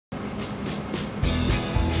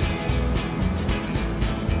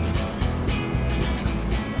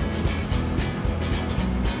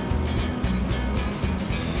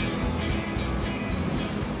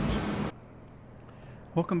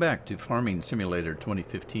Welcome back to Farming Simulator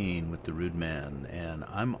 2015 with the Rude Man, and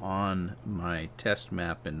I'm on my test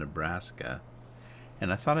map in Nebraska,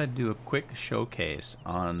 and I thought I'd do a quick showcase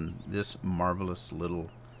on this marvelous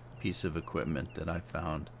little piece of equipment that I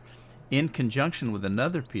found in conjunction with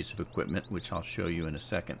another piece of equipment which I'll show you in a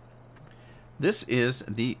second. This is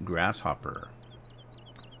the Grasshopper.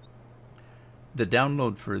 The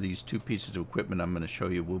download for these two pieces of equipment I'm going to show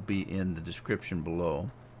you will be in the description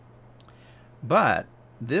below. But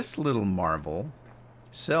this little marvel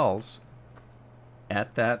sells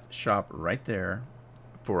at that shop right there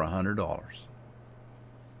for $100.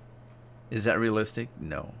 Is that realistic?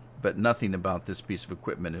 No. But nothing about this piece of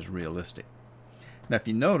equipment is realistic. Now if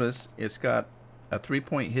you notice, it's got a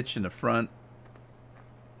 3-point hitch in the front,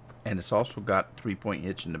 and it's also got a 3-point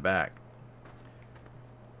hitch in the back.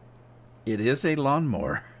 It is a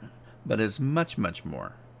lawnmower, but it's much, much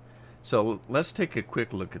more. So let's take a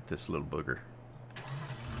quick look at this little booger.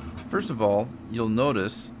 First of all, you'll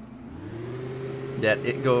notice that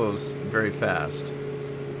it goes very fast,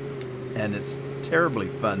 and it's terribly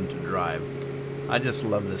fun to drive. I just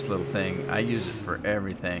love this little thing. I use it for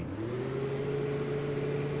everything.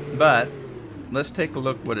 But let's take a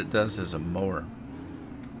look what it does as a mower.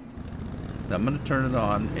 So I'm going to turn it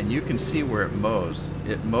on, and you can see where it mows.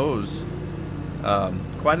 It mows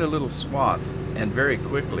quite a little swath and very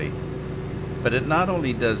quickly. But it not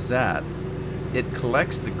only does that, it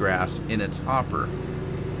collects the grass in its hopper.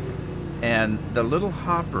 And the little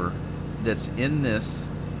hopper that's in this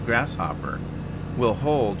grasshopper will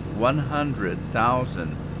hold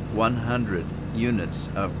 100,100 units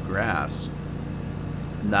of grass.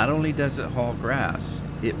 Not only does it haul grass,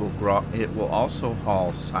 it will also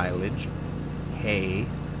haul silage, hay,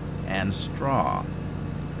 and straw.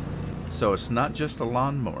 So it's not just a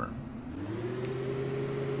lawnmower.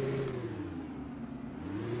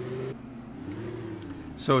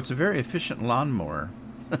 So it's a very efficient lawnmower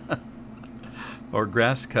or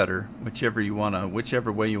grass cutter, whichever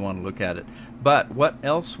way you want to look at it. But what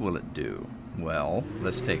else will it do? Well,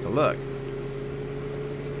 let's take a look.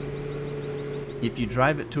 If you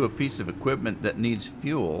drive it to a piece of equipment that needs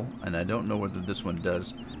fuel, and I don't know whether this one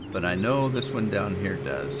does, but I know this one down here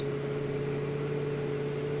does.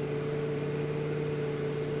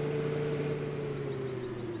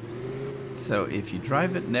 So if you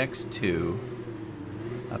drive it next to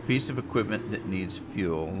a piece of equipment that needs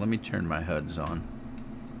fuel, let me turn my HUDs on,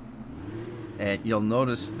 and you'll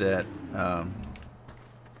notice that can't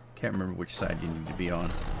remember which side you need to be on.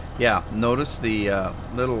 Yeah, notice the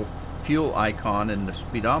little fuel icon and the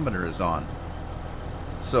speedometer is on.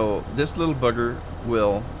 So this little bugger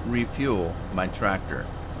will refuel my tractor.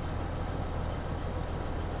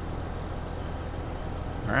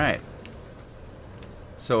 Alright,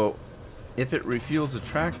 so if it refuels a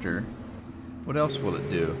tractor, what else will it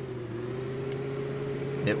do?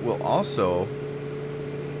 It will also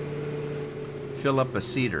fill up a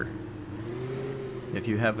seeder. If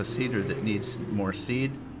you have a seeder that needs more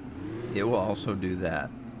seed, it will also do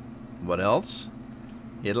that. What else?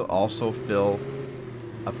 It'll also fill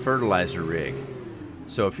a fertilizer rig.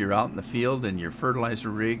 So if you're out in the field and your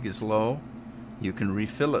fertilizer rig is low, you can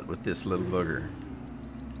refill it with this little booger.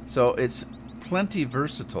 So it's plenty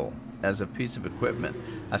versatile as a piece of equipment,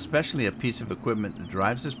 especially a piece of equipment that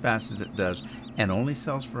drives as fast as it does and only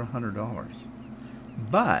sells for $100.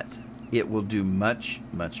 But it will do much,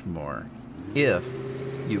 much more if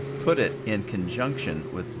you put it in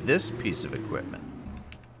conjunction with this piece of equipment.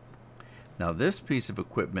 Now this piece of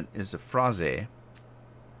equipment is a Frase,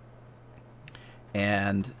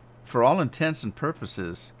 and for all intents and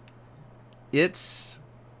purposes, it's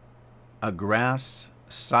a grass,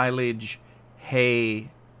 silage, hay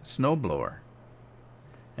snowblower.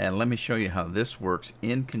 And let me show you how this works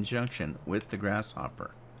in conjunction with the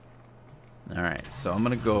Grasshopper. Alright, so I'm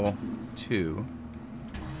going to go to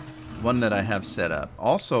one that I have set up.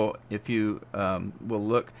 Also, if you will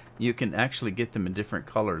look, you can actually get them in different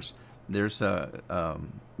colors. There's a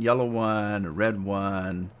yellow one, a red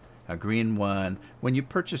one, a green one. When you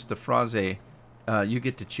purchase the Frase, you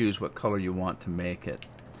get to choose what color you want to make it.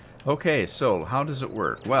 Okay, so how does it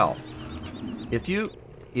work? Well, if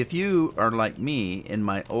you are like me in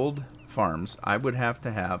my old farms, I would have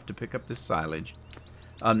to pick up this silage.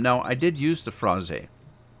 Now, I did use the Frase,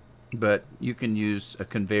 but you can use a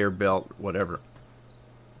conveyor belt, whatever.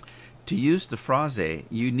 To use the Frase,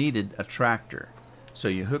 you needed a tractor. So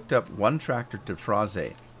you hooked up one tractor to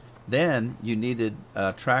Frase. Then you needed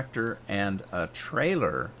a tractor and a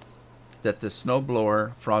trailer that the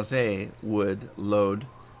snowblower Frase would load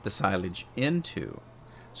the silage into.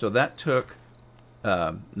 So that took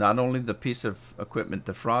not only the piece of equipment,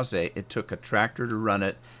 the Frase, it took a tractor to run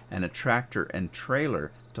it and a tractor and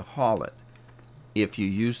trailer to haul it. If you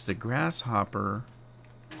use the Grasshopper,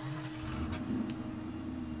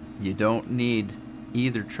 you don't need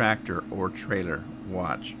either tractor or trailer.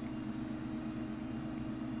 Watch.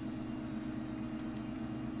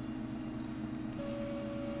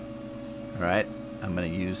 All right, I'm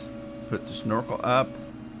going to put the snorkel up.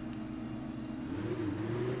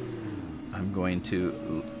 I'm going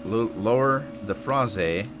to lower the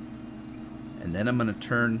Frase, and then I'm going to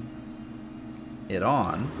turn it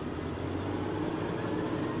on,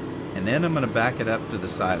 and then I'm going to back it up to the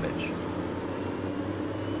silage.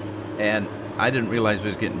 And I didn't realize it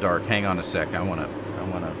was getting dark. Hang on a sec. I want to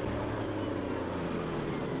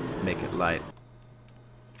make it light.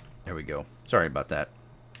 There we go. Sorry about that.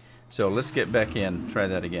 So let's get back in. Try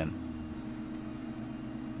that again.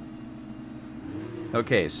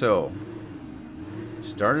 Okay, so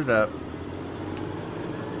start it up.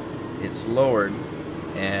 It's lowered,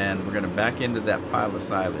 and we're going to back into that pile of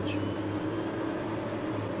silage.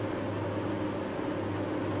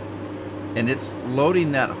 And it's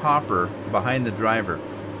loading that hopper behind the driver.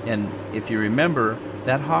 And if you remember,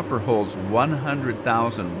 that hopper holds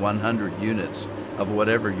 100,100 units of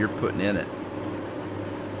whatever you're putting in it.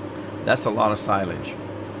 That's a lot of silage.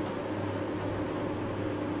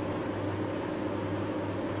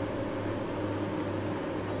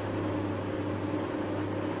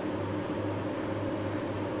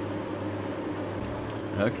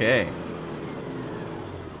 Okay.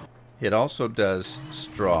 It also does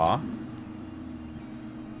straw.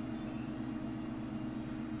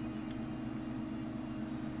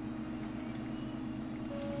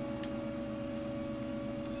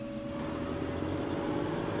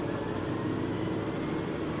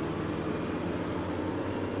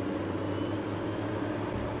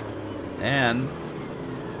 And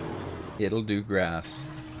it'll do grass.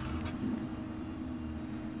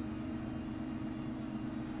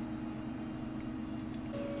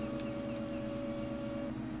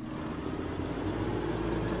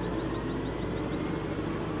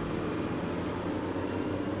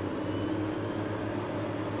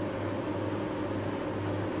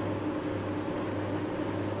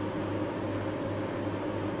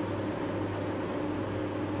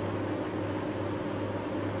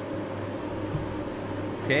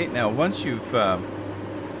 Okay, now once you've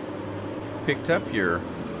picked up your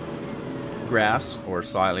grass or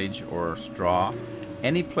silage or straw,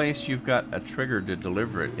 any place you've got a trigger to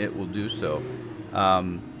deliver it, it will do so.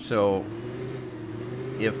 So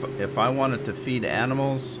if I wanted to feed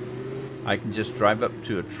animals, I can just drive up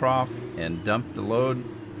to a trough and dump the load.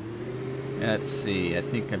 Let's see, I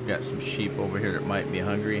think I've got some sheep over here that might be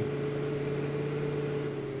hungry.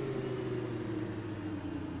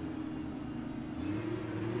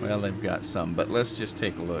 Well, they've got some, but let's just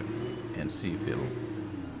take a look and see if it'll...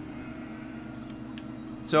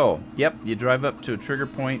 So, yep, you drive up to a trigger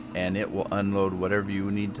point and it will unload whatever you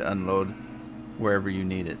need to unload wherever you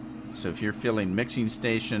need it. So if you're filling mixing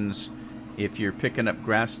stations, if you're picking up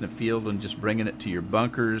grass in the field and just bringing it to your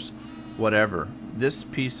bunkers, whatever, this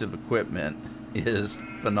piece of equipment is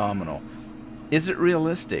phenomenal. Is it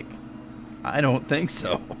realistic? I don't think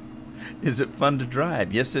so. Is it fun to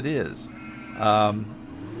drive? Yes, it is.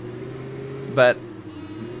 But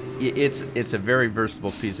it's a very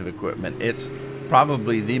versatile piece of equipment. It's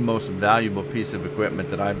probably the most valuable piece of equipment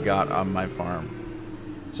that I've got on my farm.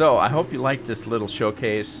 So I hope you like this little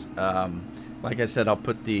showcase. Like I said, I'll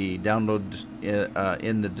put the download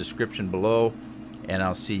in the description below, and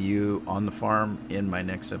I'll see you on the farm in my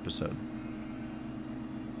next episode.